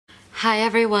Hi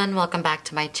everyone, welcome back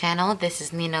to my channel. This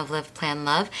is Nina of Live Plan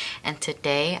Love, and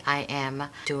today I am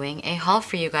doing a haul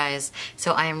for you guys.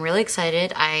 So I am really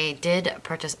excited. I did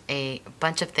purchase a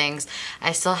bunch of things.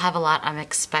 I still have a lot I'm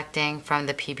expecting from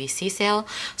the PBC sale.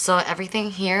 So everything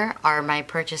here are my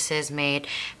purchases made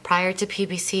prior to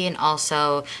PBC and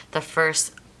also the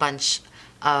first bunch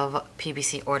of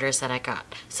PBC orders that I got.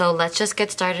 So let's just get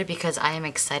started because I am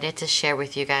excited to share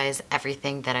with you guys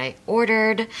everything that I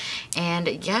ordered. And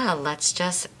yeah, let's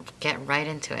just get right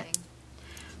into it.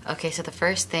 Okay, so the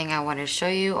first thing I want to show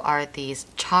you are these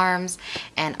charms,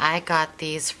 and I got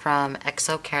these from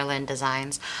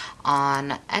xoCarolynDesigns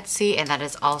on Etsy, and that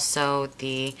is also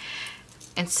the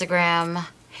Instagram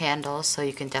handle, so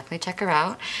you can definitely check her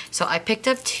out. So I picked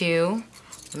up two.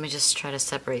 Let me just try to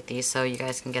separate these so you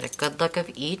guys can get a good look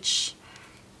of each.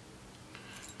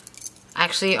 I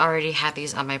actually already had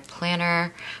these on my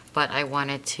planner, but I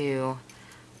wanted to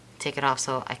take it off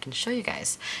so I can show you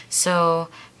guys. So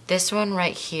this one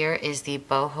right here is the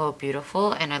Boho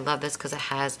Beautiful, and I love this because it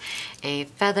has a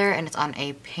feather and it's on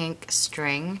a pink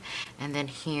string. And then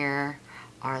here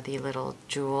are the little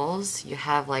jewels. You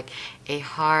have like a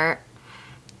heart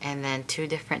and then two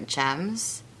different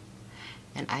gems.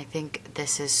 And I think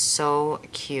this is so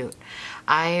cute.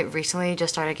 I recently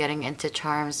just started getting into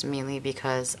charms mainly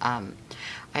because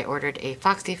I ordered a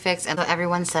Foxy Fix, and so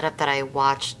everyone's setup that I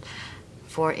watched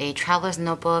for a traveler's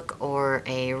notebook or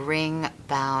a ring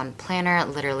bound planner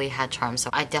literally had charms. So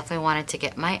I definitely wanted to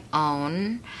get my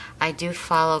own. I do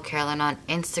follow Carolyn on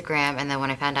Instagram, and then when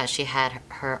I found out she had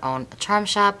her own charm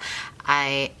shop,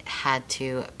 I had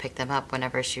to pick them up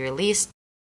whenever she released.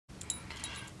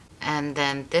 And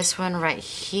then this one right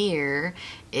here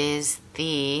is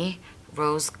the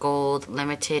Rose Gold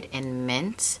Limited in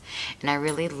Mint. And I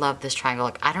really love this triangle.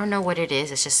 Like, I don't know what it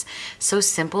is. It's just so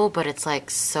simple, but it's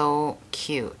like so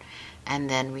cute. And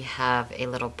then we have a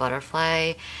little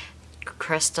butterfly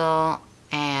crystal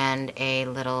and a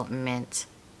little mint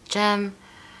gem.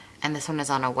 And this one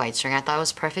is on a white string. I thought it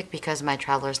was perfect because my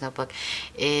traveler's notebook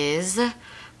is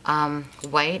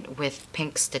white with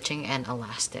pink stitching and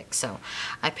elastic. So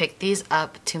I picked these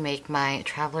up to make my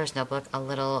traveler's notebook a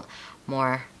little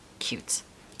more cute.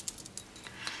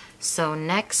 So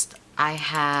next I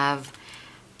have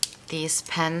these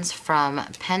pens from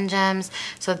PenGems.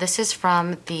 So this is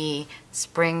from the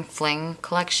Spring Fling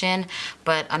collection,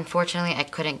 but unfortunately I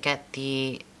couldn't get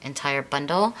the entire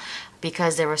bundle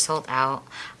because they were sold out.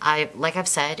 Like I've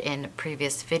said in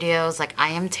previous videos, like I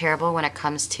am terrible when it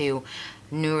comes to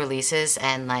new releases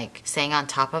and like staying on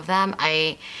top of them.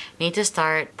 I need to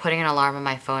start putting an alarm on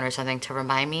my phone or something to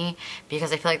remind me,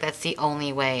 because I feel like that's the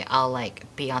only way I'll like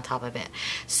be on top of it.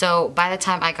 So by the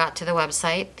time I got to the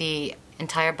website, the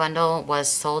entire bundle was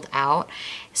sold out.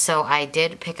 So I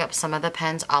did pick up some of the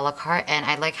pens a la carte, and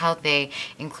I like how they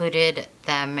included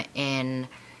them in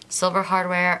silver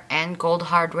hardware and gold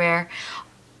hardware.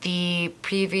 The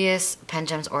previous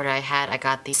PenGems order I had, I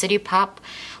got the City Pop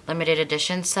limited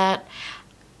edition set,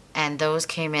 and those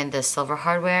came in the silver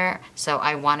hardware, so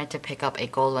I wanted to pick up a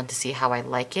gold one to see how I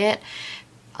like it.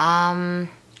 I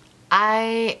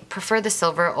prefer the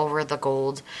silver over the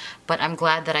gold, but I'm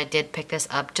glad that I did pick this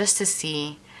up just to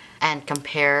see and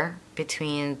compare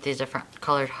between the different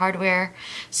colored hardware.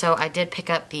 So I did pick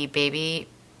up the Baby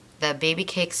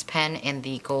Cakes pen in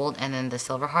the gold and then the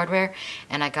silver hardware,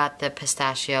 and I got the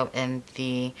Pistachio in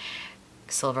the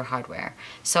silver hardware.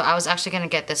 So I was actually going to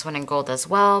get this one in gold as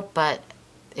well, but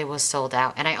it was sold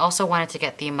out. And I also wanted to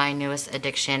get the My Newest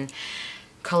Addiction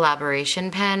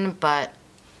collaboration pen, but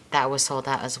that was sold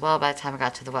out as well by the time I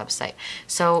got to the website.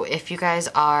 So if you guys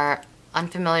are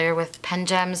unfamiliar with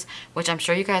PenGems, which I'm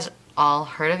sure you guys all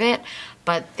heard of it,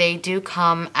 but they do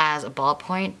come as a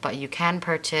ballpoint, but you can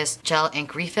purchase gel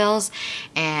ink refills.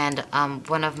 And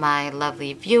one of my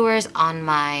lovely viewers on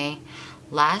my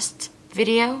last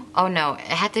video, oh no, it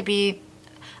had to be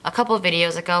a couple of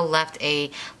videos ago, left a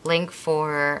link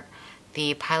for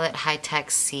the Pilot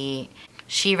Hi-Tec-C.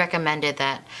 She recommended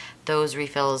that those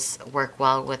refills work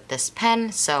well with this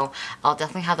pen, so I'll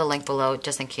definitely have the link below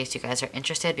just in case you guys are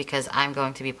interested, because I'm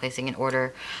going to be placing an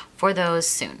order for those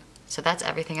soon. So that's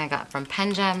everything I got from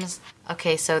PenGems.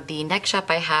 Okay, so the next shop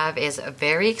I have is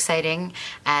very exciting.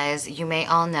 As you may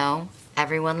all know,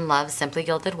 everyone loves Simply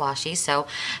Gilded washi. So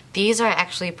these are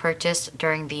actually purchased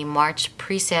during the March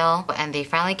pre-sale, and they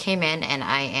finally came in, and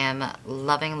I am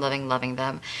loving, loving, loving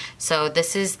them. So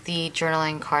this is the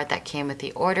journaling card that came with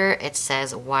the order. It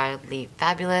says Wildly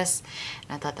Fabulous,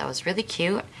 and I thought that was really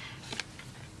cute.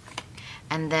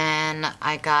 And then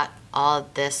I got all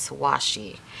this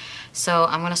washi. So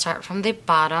I'm going to start from the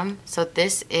bottom. So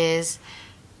this is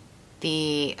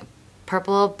the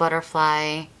Purple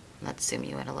Butterfly. Let's zoom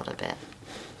you in a little bit.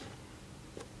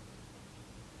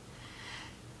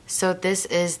 So this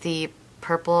is the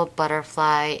Purple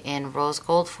Butterfly in rose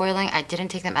gold foiling. I didn't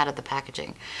take them out of the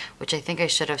packaging, which I think I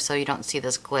should have so you don't see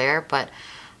this glare, but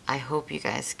I hope you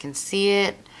guys can see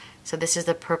it. So this is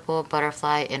the Purple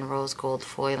Butterfly in rose gold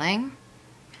foiling.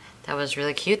 That was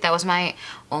really cute. That was my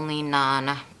only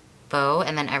non-bow,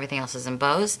 and then everything else is in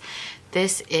bows.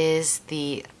 This is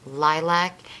the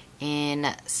Lilac in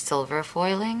silver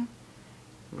foiling.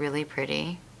 Really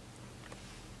pretty.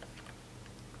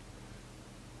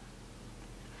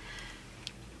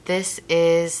 This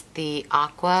is the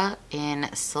Aqua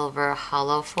in silver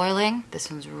hollow foiling.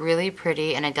 This one's really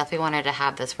pretty, and I definitely wanted to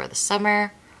have this for the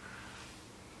summer.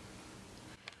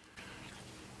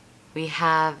 We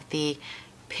have the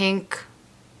pink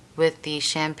with the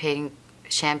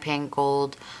champagne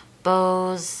gold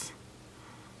bows.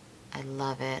 I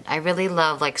love it. I really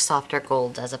love like softer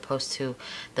gold as opposed to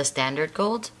the standard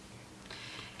gold.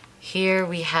 Here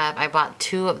we have, I bought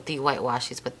two of the white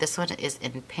washies, but this one is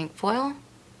in pink foil.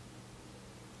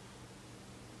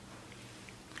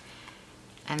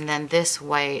 And then this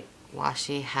white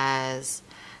washi has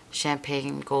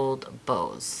champagne gold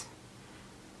bows.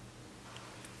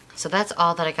 So that's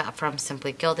all that I got from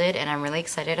Simply Gilded, and I'm really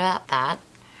excited about that.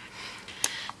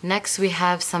 Next we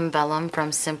have some vellum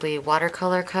from Simply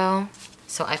Watercolor Co.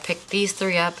 So I picked these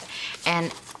three up,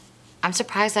 and I'm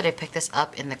surprised that I picked this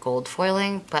up in the gold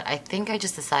foiling, but I think I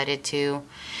just decided to,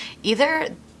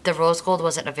 either the rose gold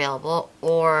wasn't available,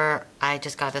 or I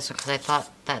just got this one because I thought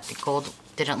that the gold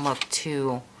didn't look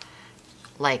too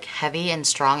like heavy and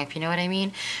strong, if you know what I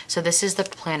mean. So this is the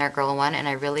Planner Girl one, and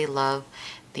I really love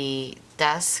the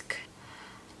desk.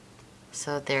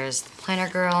 So there's the Planner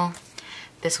Girl.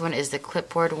 This one is the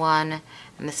clipboard one,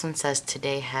 and this one says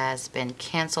today has been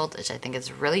canceled, which I think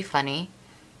is really funny.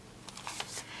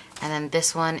 And then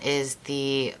this one is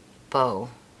the bow,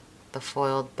 the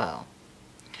foiled bow.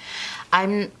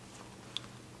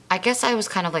 I guess I was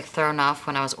kind of like thrown off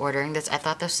when I was ordering this. I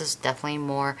thought this was definitely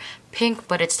more pink,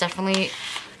 but it's definitely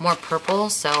more purple.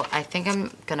 So I think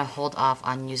I'm gonna hold off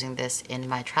on using this in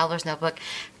my traveler's notebook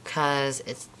because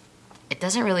it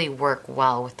doesn't really work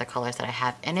well with the colors that I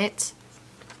have in it.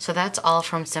 So that's all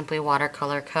from Simply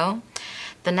Watercolor Co.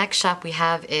 The next shop we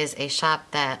have is a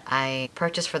shop that I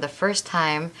purchased for the first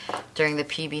time during the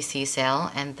PBC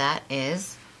sale, and that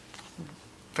is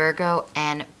Virgo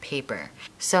Paper.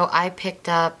 So I picked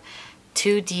up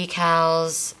 2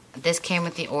 decals. This came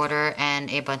with the order and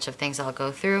a bunch of things I'll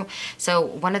go through. So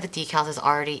one of the decals is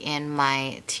already in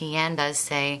my TN, does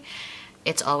say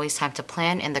it's always time to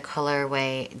plan in the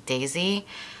colorway Daisy.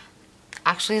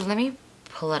 Actually, let me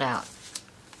pull it out.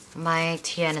 My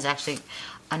TN is actually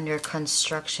under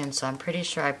construction, so I'm pretty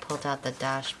sure I pulled out the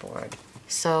dashboard.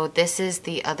 So this is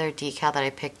the other decal that I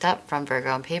picked up from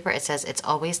Virgo Paper. It says it's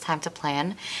always time to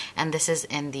plan, and this is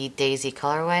in the Daisy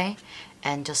colorway.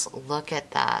 And just look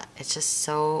at that. It's just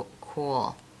so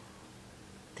cool.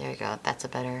 There you go. That's a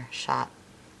better shot.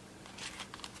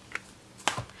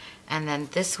 And then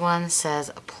this one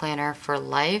says Planner for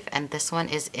Life, and this one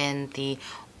is in the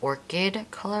Orchid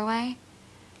colorway.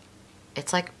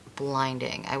 It's like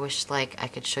blinding. I wish like I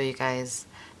could show you guys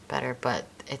better, but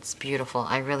it's beautiful.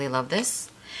 I really love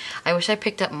this. I wish I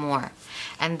picked up more.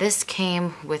 And this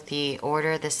came with the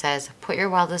order that says put your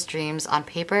wildest dreams on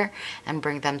paper and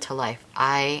bring them to life.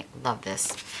 I love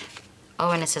this.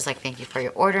 Oh, and it says like thank you for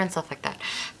your order and stuff like that.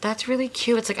 That's really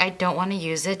cute. It's like I don't want to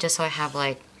use it just so I have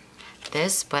like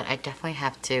this, but I definitely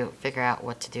have to figure out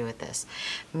what to do with this.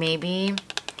 Maybe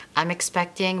I'm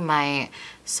expecting my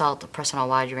Salt personal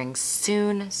watering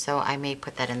soon, so I may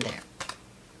put that in there.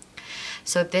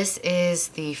 So this is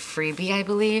the freebie, I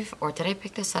believe, or did I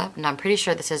pick this up? No, I'm pretty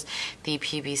sure this is the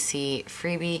PBC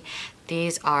freebie.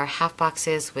 These are half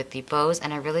boxes with the bows,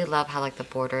 and I really love how like the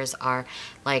borders are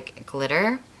like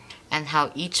glitter and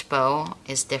how each bow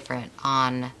is different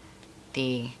on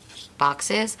the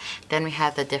boxes. Then we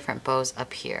have the different bows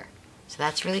up here. So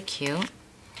that's really cute.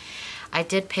 I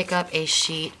did pick up a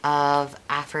sheet of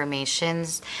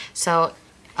affirmations. So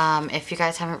if you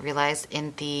guys haven't realized,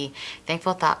 in the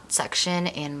Thankful Thought section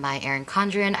in my Erin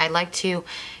Condren, I like to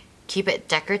keep it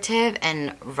decorative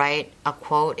and write a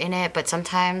quote in it, but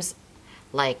sometimes,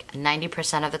 like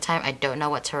 90% of the time, I don't know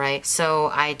what to write. So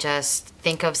I just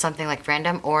think of something like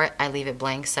random, or I leave it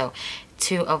blank. So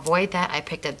to avoid that, I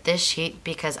picked up this sheet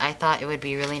because I thought it would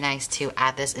be really nice to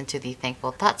add this into the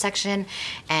Thankful Thought section,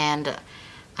 and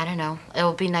I don't know, it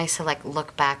will be nice to like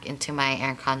look back into my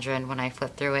Erin Condren when I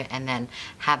flip through it and then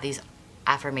have these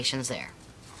affirmations there.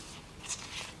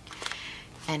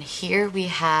 And here we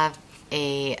have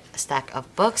a stack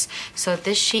of books. So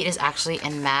this sheet is actually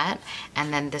in matte,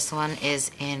 and then this one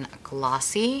is in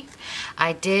glossy.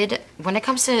 I did, when it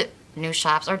comes to new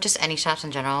shops or just any shops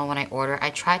in general, when I order, I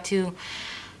try to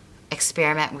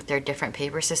experiment with their different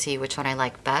papers to see which one I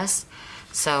like best.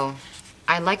 So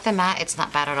I like the matte, it's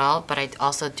not bad at all, but I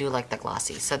also do like the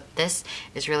glossy. So this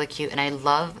is really cute, and I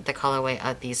love the colorway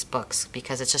of these books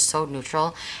because it's just so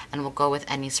neutral and will go with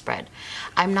any spread.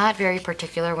 I'm not very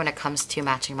particular when it comes to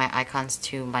matching my icons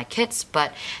to my kits,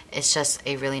 but it's just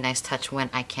a really nice touch when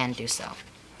I can do so.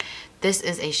 This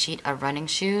is a sheet of running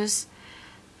shoes.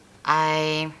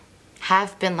 I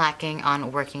have been lacking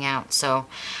on working out, so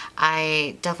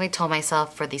I definitely told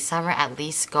myself for the summer at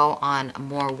least go on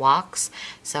more walks.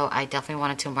 So I definitely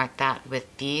wanted to mark that with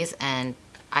these, and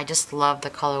I just love the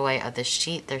colorway of this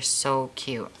sheet. They're so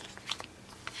cute.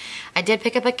 I did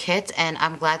pick up a kit, and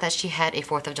I'm glad that she had a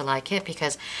 4th of July kit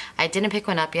because I didn't pick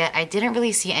one up yet. I didn't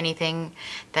really see anything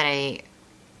that I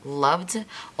loved,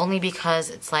 only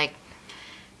because it's like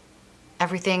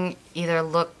everything either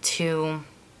looked too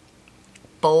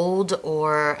bold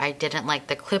or I didn't like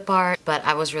the clip art, but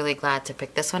I was really glad to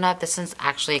pick this one up. This one's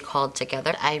actually called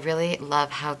Together. I really love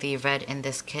how the red in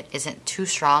this kit isn't too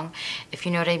strong, if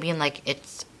you know what I mean. Like,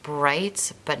 it's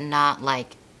bright but not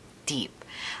like deep.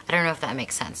 I don't know if that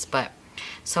makes sense. But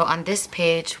so on this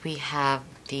page we have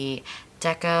the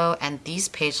deco, and these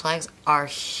page flags are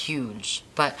huge,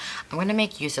 but I'm going to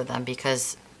make use of them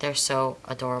because they're so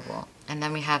adorable. And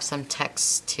then we have some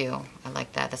text too. I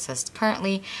like that. That says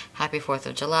currently, happy 4th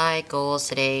of July, goals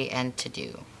today and to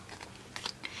do.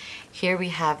 Here we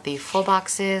have the full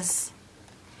boxes.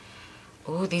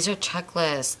 Oh, these are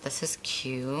checklists. This is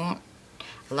cute. I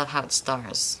love how it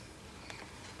stars.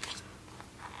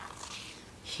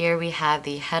 Here we have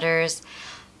the headers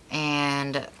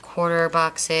and quarter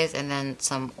boxes, and then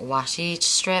some washi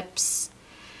strips.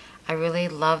 I really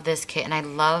love this kit, and I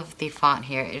love the font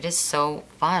here. It is so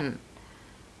fun.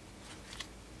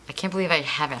 I can't believe I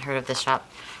haven't heard of this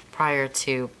shop prior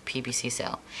to PBC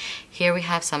sale. Here we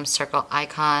have some circle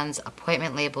icons,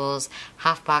 appointment labels,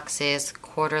 half boxes,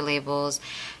 quarter labels,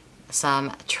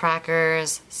 some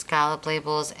trackers, scallop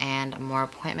labels, and more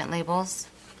appointment labels.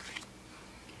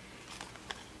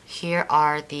 Here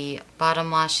are the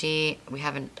bottom washi. We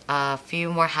have a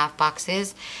few more half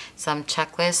boxes, some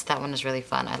checklists. That one is really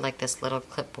fun. I like this little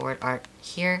clipboard art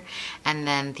here. And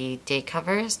then the date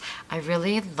covers. I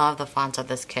really love the fonts of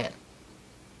this kit.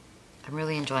 I'm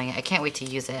really enjoying it. I can't wait to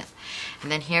use it. And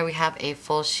then here we have a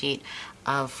full sheet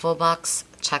of full box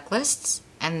checklists.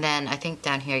 And then I think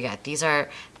down here, yeah, these are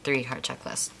 3 heart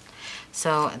checklists.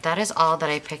 So that is all that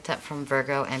I picked up from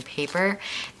Virgo and Paper,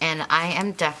 and I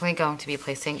am definitely going to be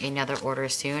placing another order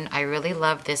soon. I really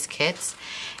love this kit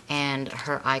and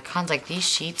her icons. Like, these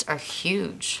sheets are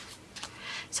huge.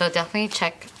 So definitely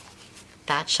check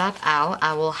that shop out.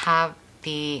 I will have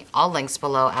all links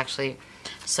below actually.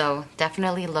 So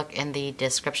definitely look in the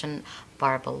description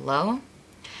bar below.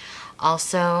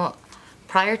 Also,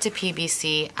 prior to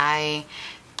PBC, I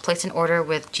placed an order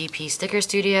with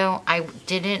GPStickerStudio. I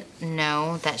didn't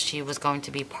know that she was going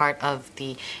to be part of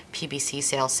the PBC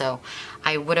sale, so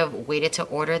I would have waited to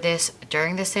order this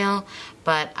during the sale,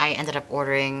 but I ended up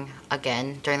ordering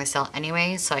again during the sale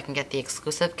anyway, so I can get the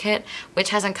exclusive kit, which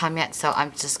hasn't come yet, so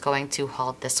I'm just going to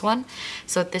haul this one.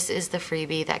 So this is the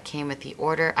freebie that came with the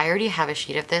order. I already have a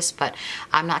sheet of this, but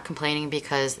I'm not complaining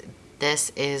because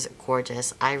this is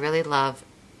gorgeous. I really love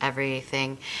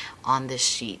everything on this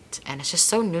sheet, and it's just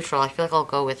so neutral. I feel like I'll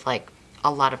go with like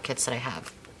a lot of kits that I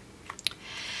have.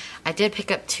 I did pick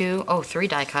up 3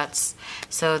 die cuts.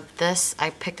 So this,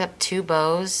 I picked up 2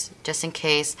 bows just in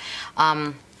case.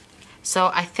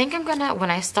 So I think I'm gonna, when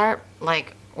I start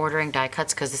like ordering die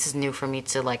cuts, because this is new for me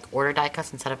to like order die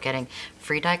cuts instead of getting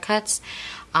free die cuts,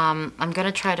 I'm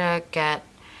gonna try to get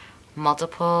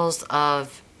multiples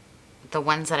of the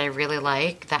ones that I really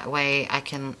like. That way I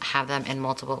can have them in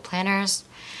multiple planners.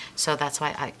 So that's why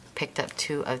I picked up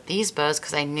 2 of these bows,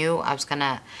 because I knew I was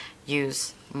gonna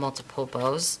use multiple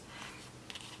bows.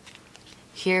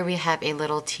 Here we have a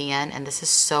little TN, and this is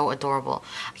so adorable.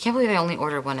 I can't believe I only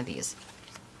ordered 1 of these.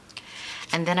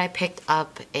 And then I picked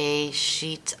up a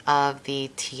sheet of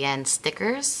the TN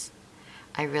stickers.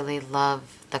 I really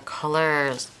love the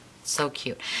colors. So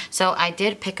cute. So I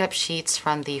did pick up sheets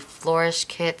from the Flourish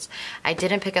kits. I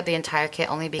didn't pick up the entire kit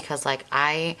only because like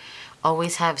I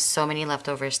always have so many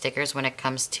leftover stickers when it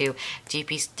comes to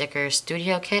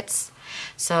GPStickerStudio kits.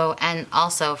 So, and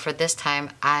also for this time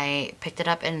I picked it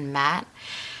up in matte.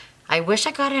 I wish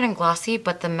I got it in glossy,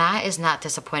 but the matte is not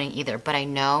disappointing either. But I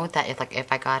know that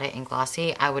if I got it in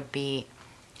glossy, I would be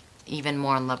even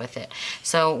more in love with it.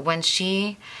 So when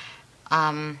she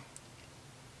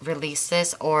released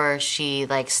this, or she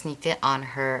like sneaked it on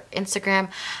her Instagram,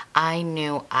 I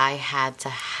knew I had to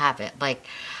have it. Like,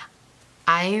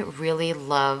 I really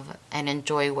love and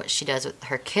enjoy what she does with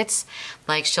her kits.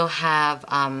 Like, she'll have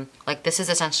like, this is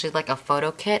essentially like a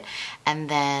photo kit, and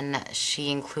then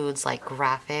she includes like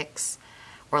graphics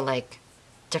or like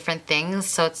different things.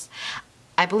 So it's,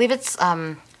 I believe it's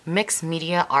mixed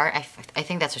media art. I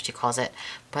think that's what she calls it,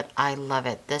 but I love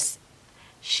it. This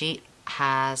sheet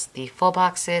has the full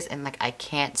boxes, and like, I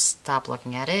can't stop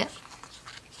looking at it.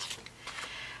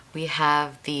 We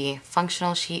have the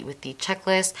functional sheet with the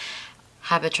checklist,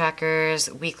 habit trackers,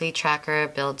 weekly tracker,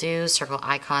 bill dues, circle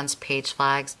icons, page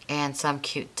flags, and some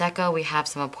cute deco. We have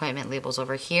some appointment labels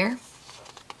over here.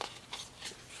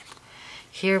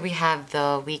 Here we have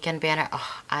the weekend banner.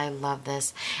 Oh, I love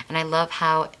this. And I love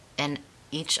how in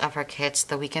each of her kits,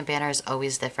 the weekend banner is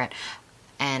always different.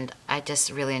 And I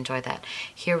just really enjoy that.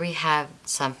 Here we have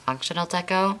some functional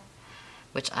deco,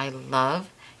 which I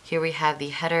love. Here we have the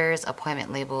headers,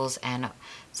 appointment labels, and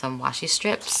some washi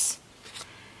strips.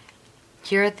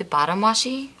 Here at the bottom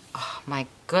washi, oh my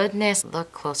goodness,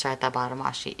 look closer at that bottom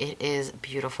washi. It is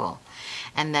beautiful.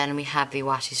 And then we have the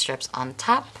washi strips on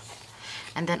top.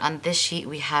 And then on this sheet,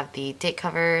 we have the date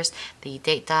covers, the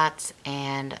date dots,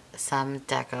 and some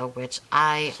deco, which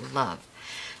I love.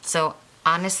 So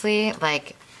honestly,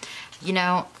 like, you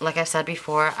know, like I said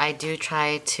before, I do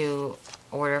try to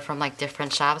order from like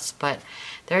different shops, but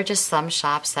there are just some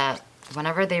shops that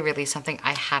whenever they release something,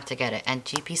 I have to get it. And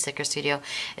GPStickerStudio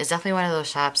is definitely one of those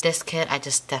shops. This kit, I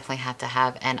just definitely have to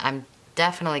have, and I'm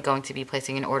definitely going to be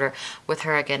placing an order with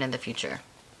her again in the future.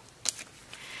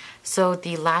 So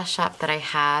the last shop that I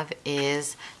have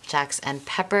is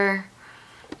JaxandPepper,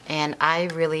 and I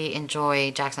really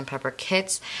enjoy JaxandPepper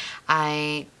kits.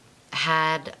 I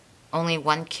had only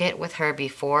one kit with her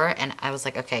before, and I was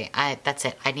like, okay, that's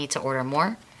it. I need to order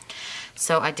more.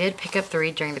 So I did pick up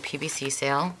 3 during the PBC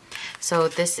sale. So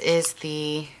this is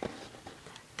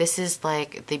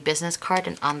like the business card,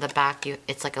 and on the back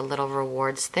it's like a little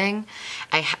rewards thing.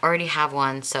 I already have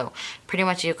one, so pretty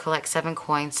much you collect 7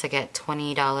 coins to get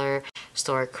 $20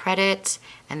 store credit,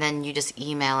 and then you just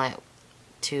email it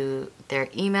to their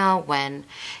email when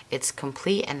it's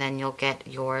complete, and then you'll get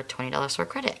your $20 store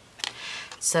credit.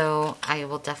 So I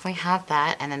will definitely have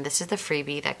that. And then this is the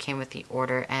freebie that came with the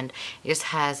order, and it just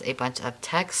has a bunch of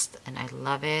text, and I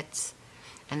love it.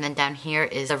 And then down here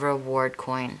is a reward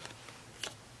coin.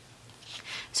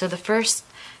 So the first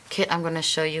kit I'm going to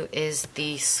show you is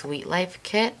the Sweet Life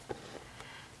kit.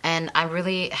 And I'm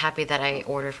really happy that I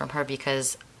ordered from her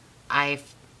because I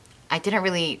didn't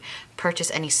really purchase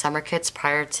any summer kits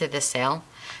prior to the sale.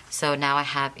 So now I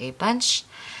have a bunch.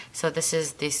 So this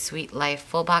is the Sweet Life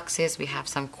full boxes. We have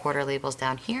some quarter labels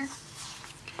down here.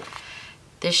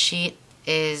 This sheet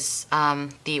is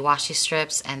the washi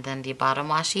strips and then the bottom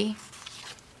washi.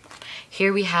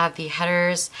 Here we have the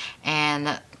headers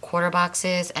and quarter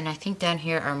boxes, and I think down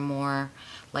here are more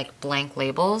like blank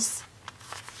labels.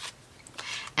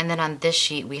 And then on this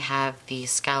sheet we have the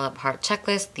scallop heart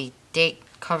checklist, the date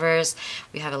covers,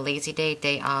 we have a lazy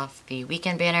day off, the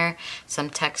weekend banner, some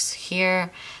text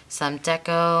here, some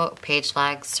deco, page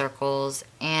flags, circles,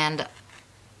 and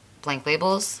blank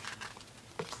labels.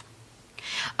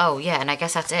 Oh yeah, and I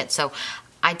guess that's it. So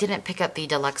I didn't pick up the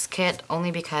deluxe kit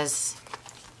only because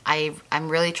I'm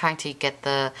really trying to get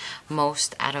the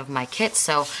most out of my kit,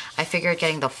 so I figured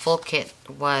getting the full kit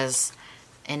was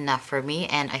enough for me,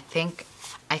 and I think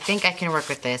I can work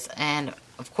with this. And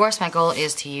of course my goal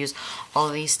is to use all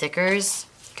of these stickers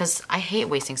because I hate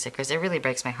wasting stickers. It really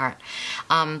breaks my heart.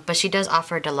 But she does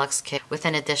offer a deluxe kit with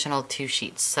an additional 2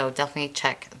 sheets, so definitely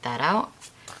check that out.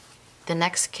 The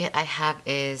next kit I have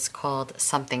is called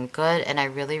Something Good, and I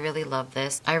really love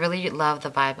this. I really love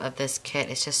the vibe of this kit.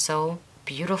 It's just so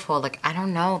beautiful. Like, I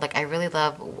don't know, like I really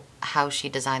love how she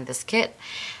designed this kit.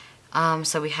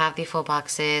 So we have the full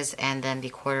boxes and then the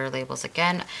quarter labels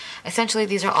again. Essentially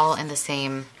these are all in the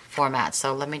same format.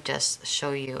 So let me just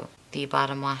show you the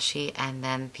bottom washi and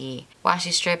then the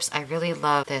washi strips. I really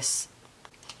love this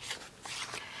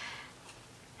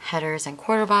headers and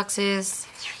quarter boxes.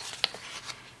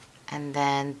 And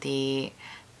then the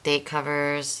date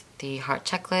covers, the heart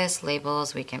checklist,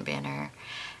 labels, weekend banner,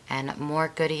 and more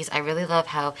goodies. I really love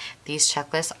how these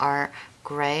checklists are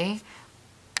gray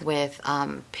with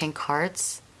pink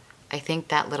hearts. I think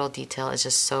that little detail is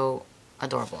just so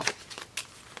adorable.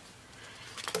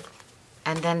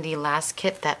 And then the last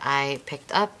kit that I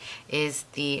picked up is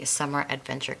the Summer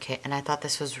Adventure Kit. And I thought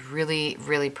this was really,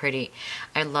 really pretty.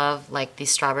 I love like the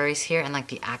strawberries here and like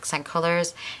the accent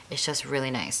colors. It's just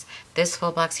really nice. This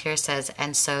full box here says,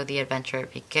 "And so the adventure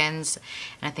begins."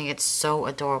 And I think it's so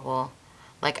adorable.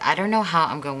 Like, I don't know how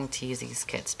I'm going to use these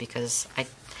kits because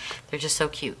they're just so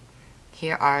cute.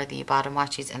 Here are the bottom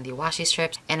washies and the washi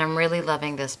strips. And I'm really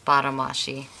loving this bottom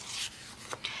washi.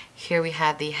 Here we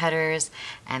have the headers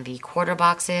and the quarter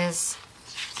boxes.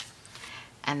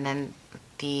 And then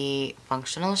the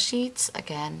functional sheets.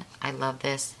 Again, I love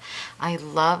this. I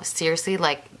love, seriously,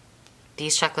 like,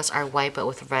 these checklists are white but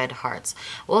with red hearts.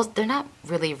 Well, they're not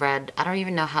really red. I don't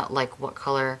even know how, like, what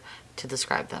color to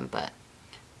describe them, but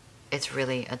it's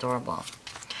really adorable.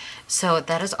 So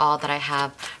that is all that I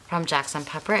have from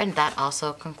JaxandPepper, and that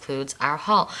also concludes our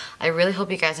haul. I really hope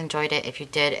you guys enjoyed it. If you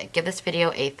did, give this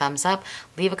video a thumbs up,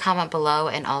 leave a comment below,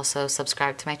 and also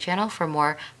subscribe to my channel for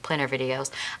more planner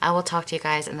videos. I will talk to you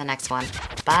guys in the next one.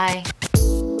 Bye!